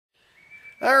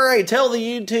Alright, tell the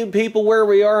YouTube people where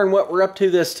we are and what we're up to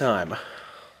this time.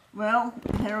 Well,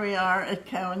 here we are at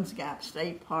Cowan's Gap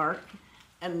State Park,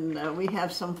 and we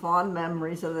have some fond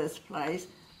memories of this place,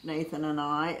 Nathan and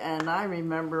I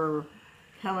remember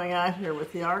coming out here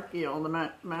with the Art Guild,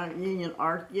 the Mount Union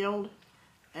Art Guild,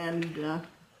 and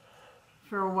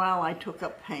for a while I took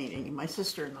up painting, my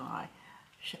sister and I.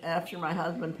 After my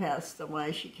husband passed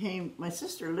away, my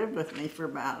sister lived with me for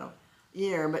about a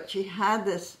year, but she had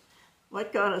this,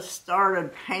 what got us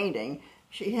started painting,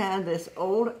 she had this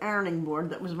old ironing board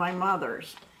that was my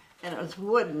mother's, and it was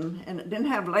wooden, and it didn't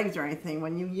have legs or anything.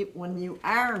 When you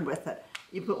ironed with it,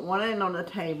 you put one end on the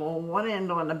table, one end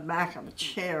on the back of a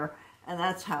chair, and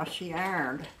that's how she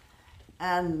ironed.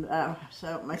 And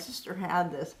so my sister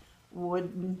had this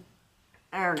wooden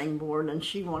ironing board, and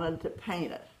she wanted to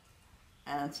paint it.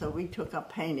 And so we took up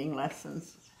painting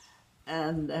lessons,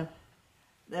 and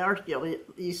the Art Guild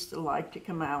used to like to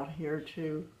come out here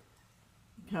to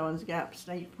Cowan's Gap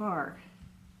State Park.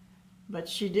 But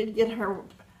she did get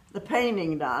the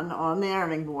painting done on the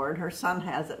ironing board. Her son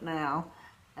has it now,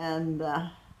 and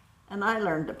I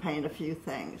learned to paint a few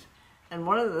things. And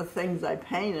one of the things I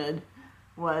painted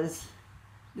was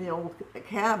the old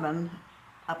cabin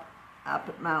up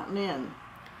at Mountain Inn.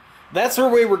 That's where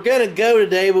we were going to go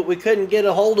today, but we couldn't get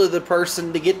a hold of the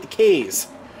person to get the keys.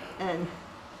 And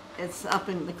it's up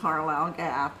in the Carlisle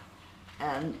Gap.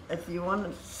 And if you want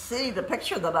to see the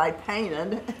picture that I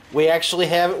painted, we actually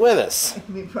have it with us.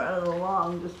 We brought it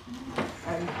along.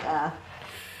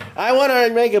 I want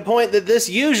to make a point that this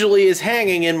usually is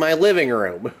hanging in my living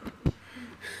room.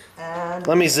 And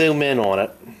let me zoom in on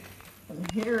it.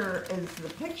 And here is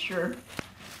the picture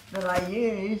that I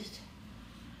used.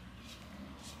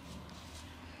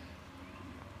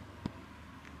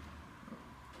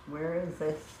 Where is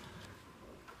this?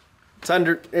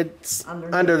 It's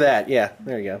under that, yeah,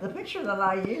 there you go. The picture that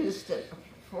I used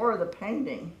for the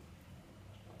painting.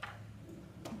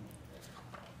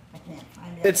 I can't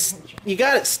find it. You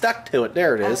got it stuck to it,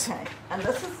 there it is. Okay, and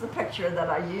this is the picture that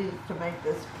I used to make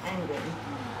this painting.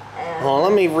 And well,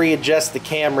 let me readjust the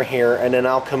camera here and then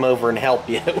I'll come over and help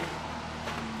you.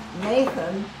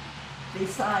 Nathan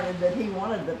decided that he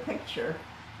wanted the picture,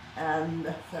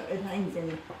 and so it hangs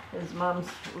in his mom's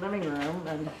living room.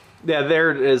 And yeah, there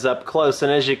it is up close,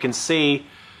 and as you can see,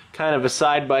 kind of a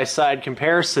side-by-side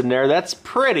comparison there. That's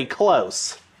pretty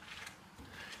close.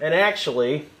 And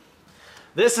actually,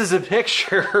 this is a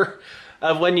picture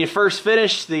of when you first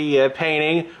finished the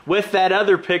painting with that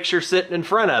other picture sitting in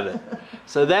front of it.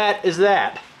 So that is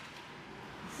that.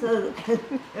 So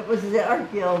it was the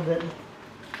Art Guild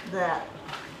that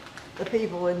the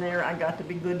people in there I got to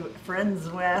be good friends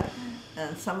with,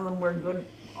 and some of them were good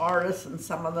artists and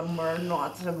some of them were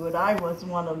not so good. I was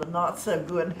one of the not so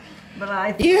good,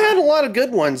 but you had a lot of good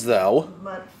ones though.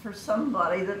 But for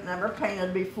somebody that never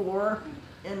painted before,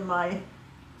 in my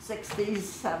 60s,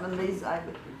 70s, I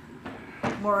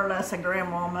was more or less a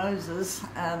Grandma Moses,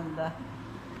 and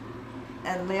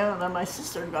Leona, my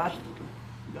sister, got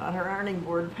her ironing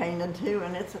board painted too,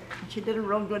 and she did a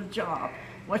real good job.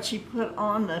 What she put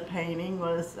on the painting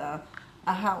was the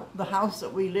house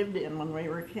that we lived in when we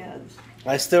were kids.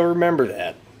 I still remember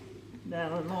that.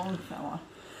 Down in Longfellow.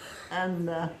 And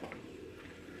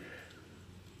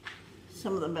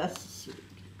some of the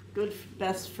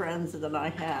best friends that I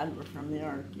had were from the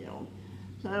Art Guild.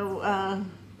 So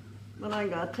when I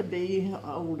got to be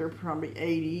older, probably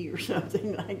 80 or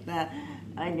something like that,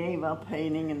 I gave up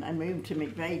painting and I moved to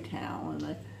McVaytown, and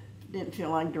I didn't feel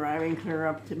like driving clear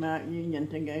up to Mount Union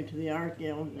to go to the Art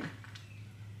Guild.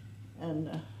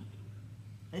 And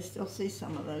I still see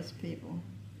some of those people.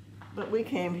 But we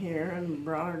came here and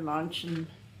brought our lunch,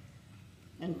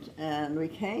 and we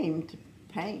came to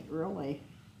paint, really.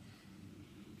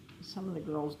 Some of the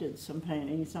girls did some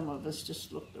painting. Some of us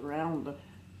just looked around to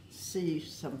see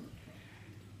some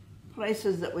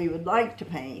places that we would like to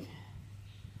paint.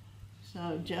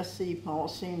 So Jessie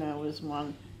Paulsino was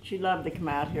one. She loved to come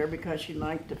out here because she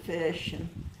liked to fish, and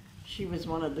she was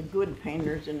one of the good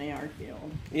painters in the Art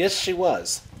Guild. Yes, she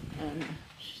was. And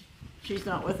she's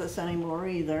not with us anymore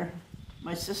either.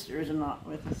 My sister is not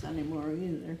with us anymore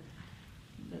either.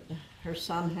 But her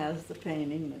son has the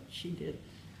painting that she did.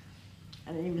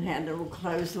 And it even had a little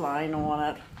clothesline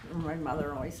on it. My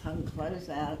mother always hung clothes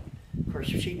out. Of course,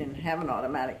 she didn't have an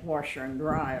automatic washer and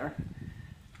dryer.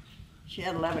 She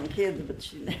had 11 kids, but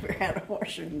she never had a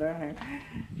washer and dryer.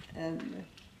 And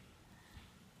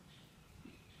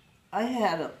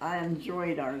I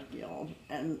enjoyed Art Guild,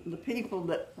 and the people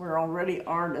that were already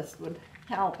artists would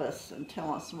help us and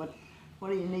tell us what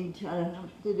do you need to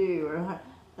do. Or,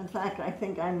 in fact, I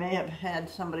think I may have had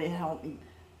somebody help me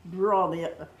draw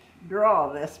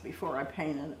this before I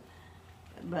painted it,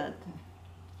 but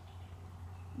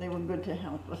they were good to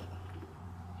help with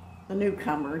the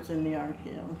newcomers in the art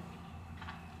guild.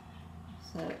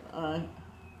 So,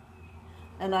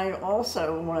 and I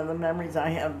also, one of the memories I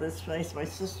have of this place, my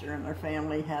sister and her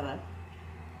family had a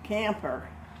camper,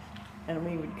 and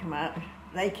we would come out,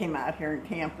 they came out here and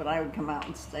camp, but I would come out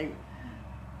and stay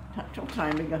till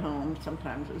time to go home.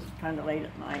 Sometimes it was kind of late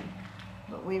at night.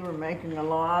 But we were making a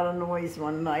lot of noise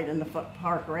one night, and the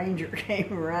park ranger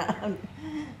came around.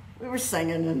 We were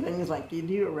singing and things like you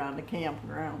do around the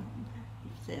campground,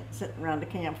 sitting around the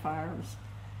campfires.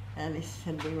 And he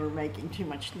said we were making too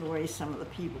much noise. Some of the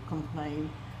people complained.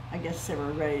 I guess they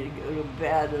were ready to go to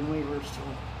bed, and we were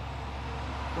still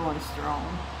going strong.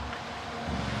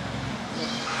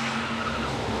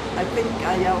 I think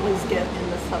I always get in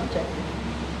the subject,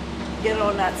 get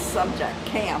on that subject,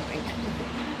 camping.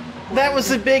 That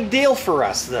was a big deal for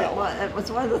us, though. It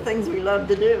was one of the things we loved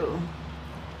to do.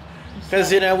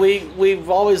 Because, you know, we've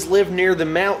always lived near the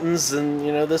mountains, and,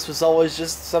 you know, this was always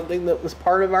just something that was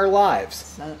part of our lives.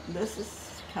 So this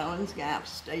is Cowan's Gap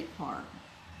State Park.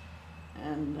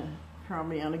 And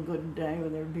probably on a good day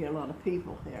when there'd be a lot of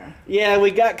people here. Yeah,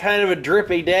 we got kind of a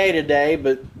drippy day today,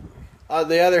 but on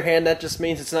the other hand, that just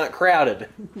means it's not crowded.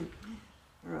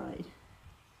 Right.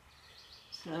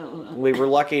 So we were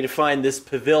lucky to find this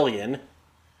pavilion.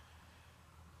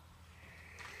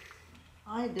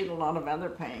 I did a lot of other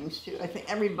paintings too. I think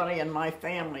everybody in my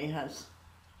family has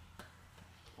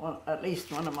at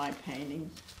least one of my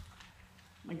paintings.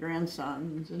 My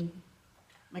grandsons and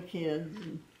my kids.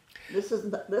 And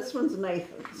this one's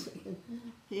Nathan's.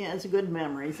 He has good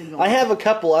memories. I have a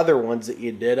couple other ones that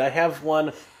you did. I have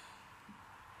one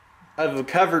of a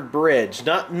covered bridge,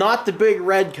 not the big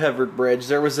red covered bridge.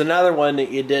 There was another one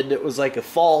that you did that was like a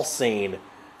fall scene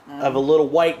of a little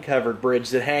white covered bridge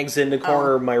that hangs in the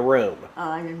corner of my room.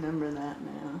 I remember that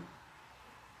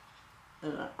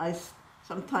now. And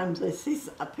sometimes I see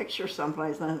a picture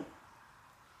someplace and I think,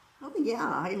 oh yeah,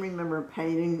 I remember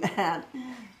painting that.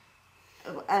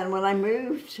 And when I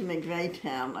moved to McVeigh,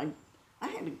 I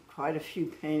had quite a few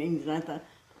paintings, and I thought,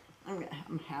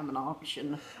 I'm having an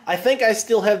auction. I think I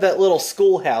still have that little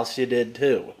schoolhouse you did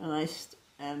too.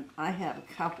 And I have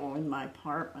a couple in my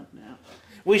apartment now.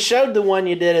 We showed the one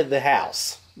you did at the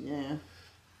house. Yeah.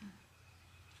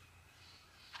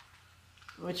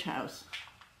 Which house?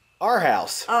 Our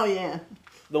house. Oh yeah.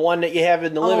 The one that you have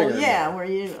in the living room. Oh yeah, where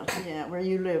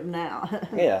you live now.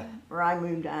 Yeah. Where I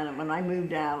moved out. And when I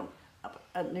moved out up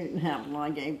at Newton Hamilton, I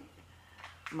gave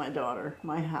my daughter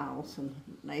my house, and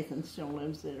Nathan still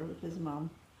lives there with his mom.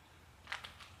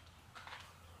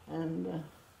 And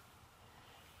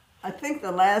I think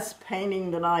the last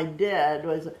painting that I did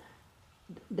was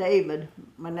David,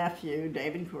 my nephew,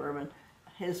 David Corbin,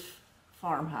 his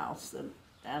farmhouse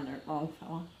down there at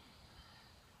Longfellow.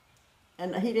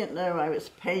 And he didn't know I was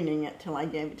painting it till I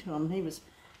gave it to him. He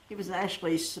was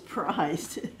actually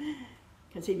surprised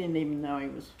because he didn't even know he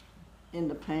was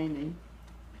into painting.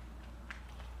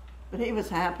 But he was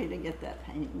happy to get that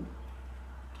painting.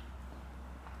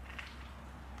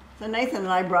 So Nathan and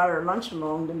I brought our lunch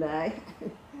along today.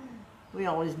 We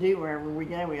always do wherever we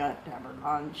go. We have to have our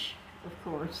lunch, of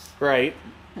course. Right.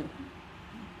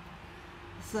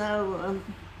 So,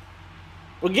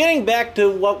 well, getting back to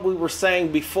what we were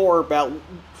saying before about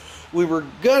we were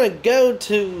going to go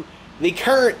to the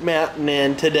current mountain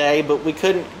inn today, but we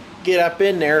couldn't get up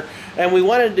in there, and we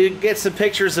wanted to get some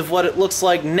pictures of what it looks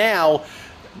like now.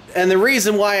 And the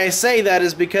reason why I say that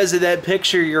is because of that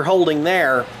picture you're holding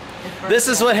there. This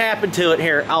is what happened to it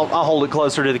here. I'll hold it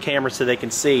closer to the camera so they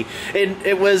can see.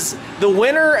 It was the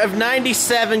winter of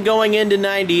 '97 going into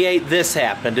 '98. This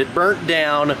happened. It burnt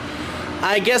down.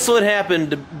 I guess what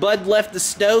happened, Bud left the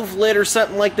stove lit or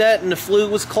something like that, and the flue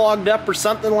was clogged up or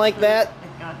something like that.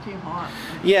 it got too hot.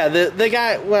 Yeah, the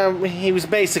guy, well, he was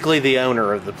basically the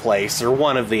owner of the place, or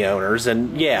one of the owners,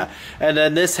 and yeah. And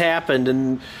then this happened,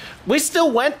 and we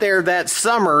still went there that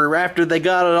summer after they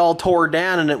got it all tore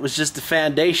down, and it was just a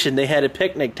foundation. They had a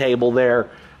picnic table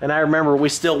there, and I remember we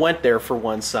still went there for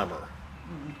one summer.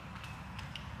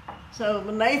 So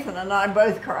Nathan and I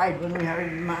both cried when we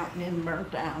heard the mountain inn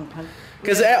burnt down.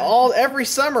 Because every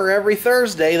summer, every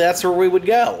Thursday, that's where we would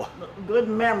go. Good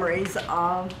memories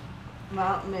of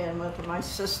Mountain Inn with my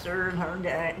sister and her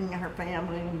dad and her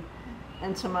family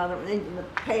and some other, even the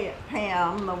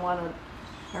Pam, the one of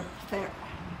her,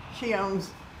 she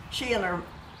and her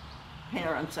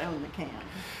parents own the camp.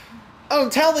 Oh,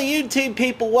 tell the YouTube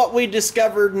people what we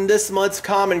discovered in this month's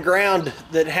Common Ground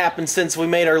that happened since we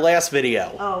made our last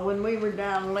video. Oh, when we were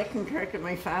down Licking Creek and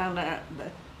we found out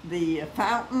the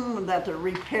fountain that they're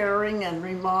repairing and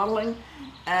remodeling,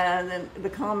 and then the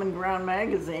Common Ground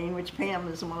magazine, which Pam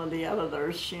is one of the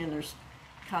editors, she and her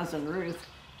cousin Ruth,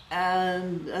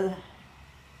 and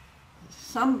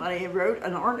somebody wrote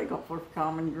an article for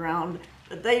Common Ground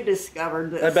that they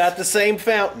discovered this. About the same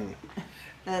fountain.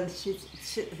 And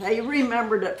they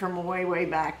remembered it from way, way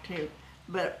back too.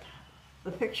 But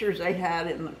the pictures they had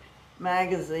in the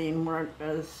magazine weren't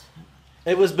as...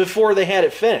 It was before they had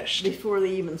it finished. Before they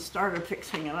even started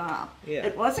fixing it up. Yeah.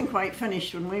 It wasn't quite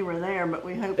finished when we were there, but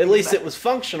we hope... At least it was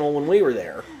functional when we were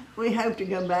there. We hope to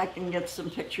go back and get some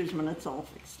pictures when it's all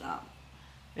fixed up.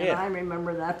 And Yeah. I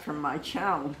remember that from my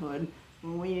childhood,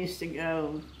 when we used to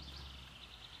go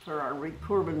for our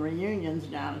Corbin reunions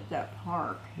down at that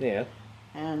park. Yeah.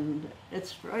 And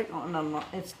it's right on the,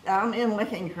 it's down in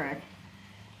Licking Creek.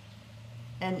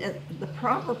 And the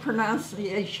proper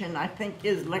pronunciation, I think,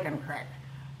 is Licking Creek.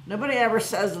 Nobody ever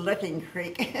says Licking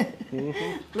Creek.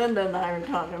 Mm-hmm. Linda and I were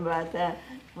talking about that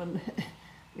when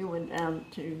we went down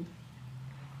to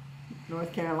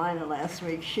North Carolina last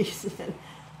week. She said,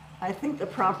 I think the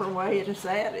proper way to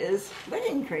say it is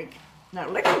Licking Creek. No,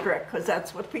 Licking Creek, because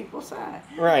that's what people say.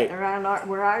 Right. Around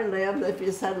where I live, if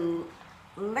you said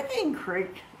Licking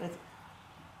Creek,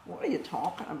 what are you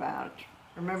talking about?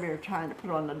 Remember you're trying to put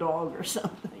on the dog or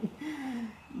something.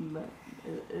 But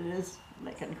it is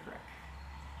Licking Creek.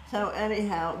 So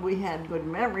anyhow, we had good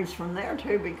memories from there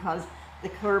too, because the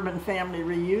Corbin family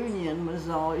reunion was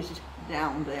always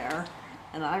down there.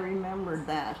 And I remembered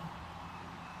that.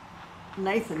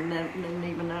 Nathan didn't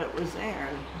even know it was there.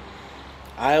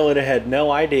 I would have had no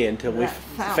idea until we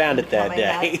found it that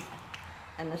day.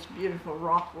 And this beautiful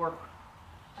rock work.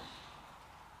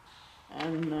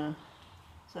 And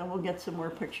so we'll get some more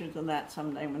pictures of that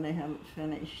someday when they have it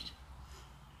finished.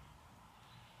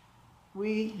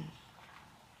 The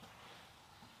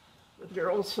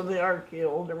girls from the Art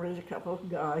Guild, there was a couple of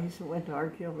guys who went to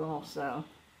Art Guild also,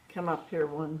 come up here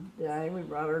one day. We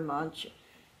brought her lunch,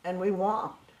 and we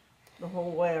walked the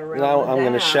whole way around. Now I'm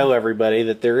going to show everybody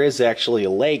that there is actually a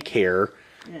lake here.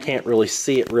 Yeah. Can't really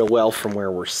see it real well from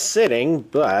where we're sitting,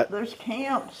 but there's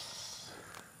camps.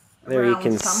 There you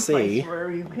can see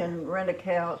where you can rent a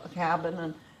cabin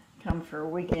and come for a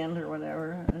weekend or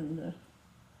whatever, and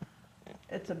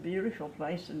it's a beautiful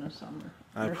place in the summer.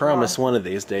 I promise one of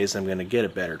these days I'm going to get a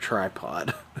better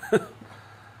tripod. A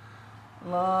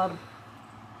lot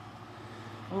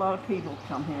of people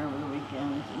come here over the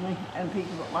weekends, and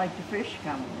people that like to fish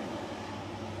come here.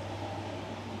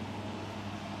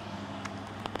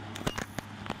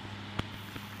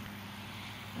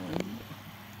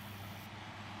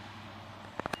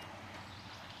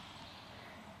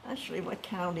 Actually, what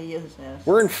county is this?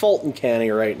 We're in Fulton County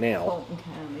right now. Fulton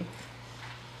County.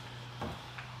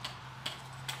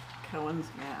 Cowan's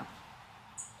Gap.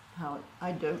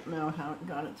 I don't know how it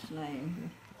got its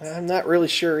name. I'm not really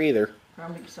sure either.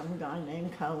 Probably some guy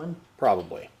named Cowan.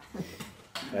 Probably.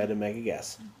 I had to make a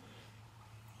guess.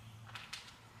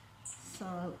 So,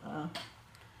 I've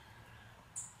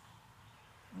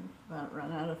about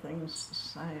run out of things to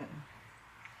say.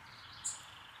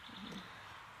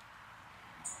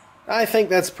 I think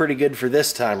that's pretty good for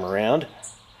this time around.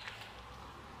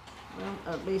 Well,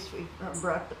 at least we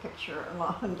brought the picture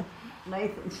along.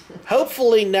 Nathan's.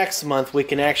 Hopefully next month we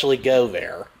can actually go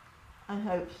there. I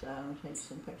hope so, and take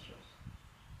some pictures.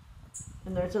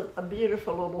 And there's a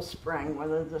beautiful little spring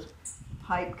where this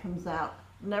pipe comes out,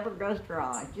 never goes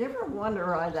dry. Do you ever wonder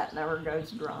why that never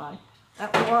goes dry?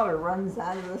 That water runs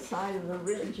out of the side of the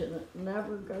ridge and it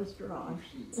never goes dry.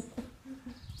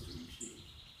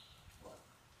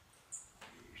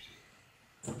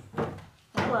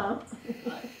 Hello.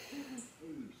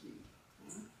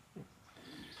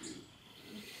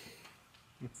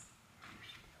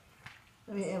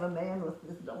 We have a man with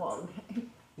his dog.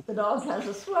 The dog has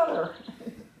a sweater.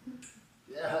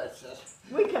 Yeah,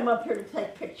 we come up here to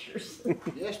take pictures.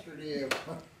 Yesterday,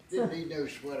 didn't need no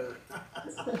sweater.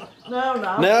 No,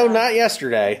 No, not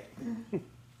yesterday.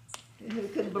 Who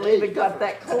could believe it got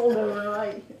that cold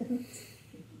overnight?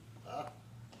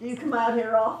 Do you come out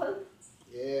here often?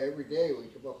 Yeah, every day we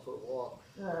come up for a walk.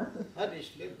 I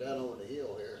just live down over the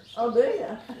hill here. So. Oh, do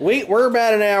you? We're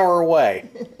about an hour away.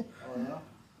 Oh, yeah?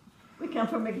 We come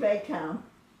from McVaytown.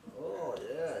 Oh,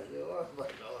 yeah, you are about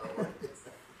an hour away.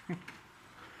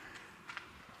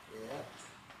 Yeah.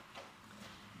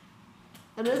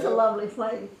 It is a lovely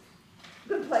place.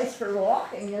 Good place for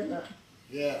walking, isn't it?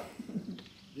 Yeah.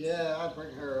 Yeah, I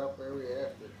bring her up every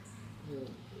afternoon for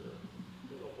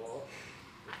a little walk.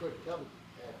 We couldn't come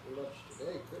after lunch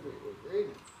today, could we? It was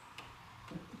raining.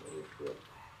 But it was good.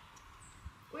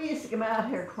 We used to come out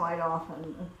here quite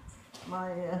often.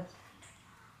 My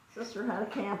sister had a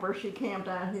camper. She camped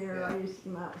out here. Yeah. I used to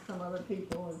come out with some other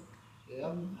people Yeah.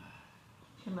 and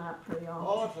come out pretty Oh,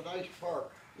 often. it's a nice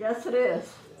park. Yes, it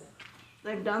is.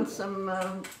 They've done some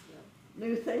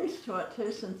new things to it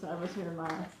too since I was here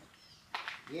last.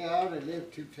 Yeah, I only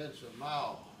live 2/10 of a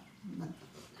mile.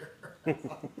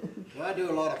 So I do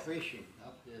a lot of fishing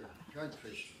up here, trout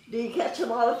fishing. Do you catch a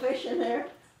lot of fish in there?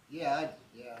 Yeah,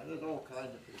 there's all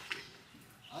kinds of fishing.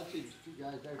 I see these two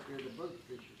guys out there in the boat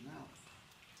fishing now.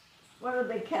 What do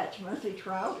they catch? Mostly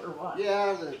trout or what?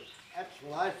 Yeah, that's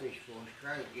what I fish for, is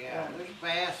trout, yeah. There's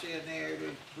bass in there,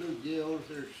 there's bluegills,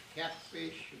 there's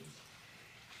catfish and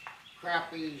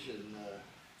crappies and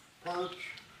perch.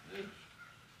 There's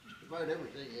just about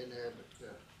everything in there, but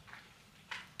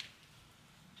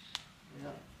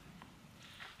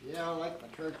yeah, I like my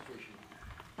trout fishing.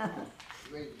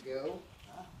 You ready to go?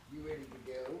 Huh? You ready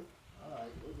to go? All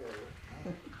right, we'll go.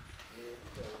 Huh? Yeah,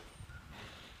 so.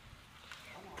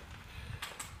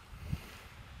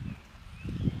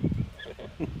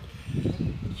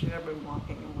 Should have been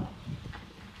walking away.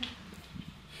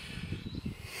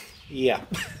 Yeah.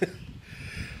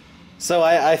 So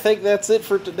I think that's it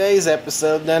for today's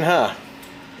episode then, huh?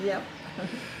 Yep.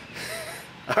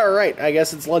 All right, I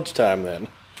guess it's lunchtime then.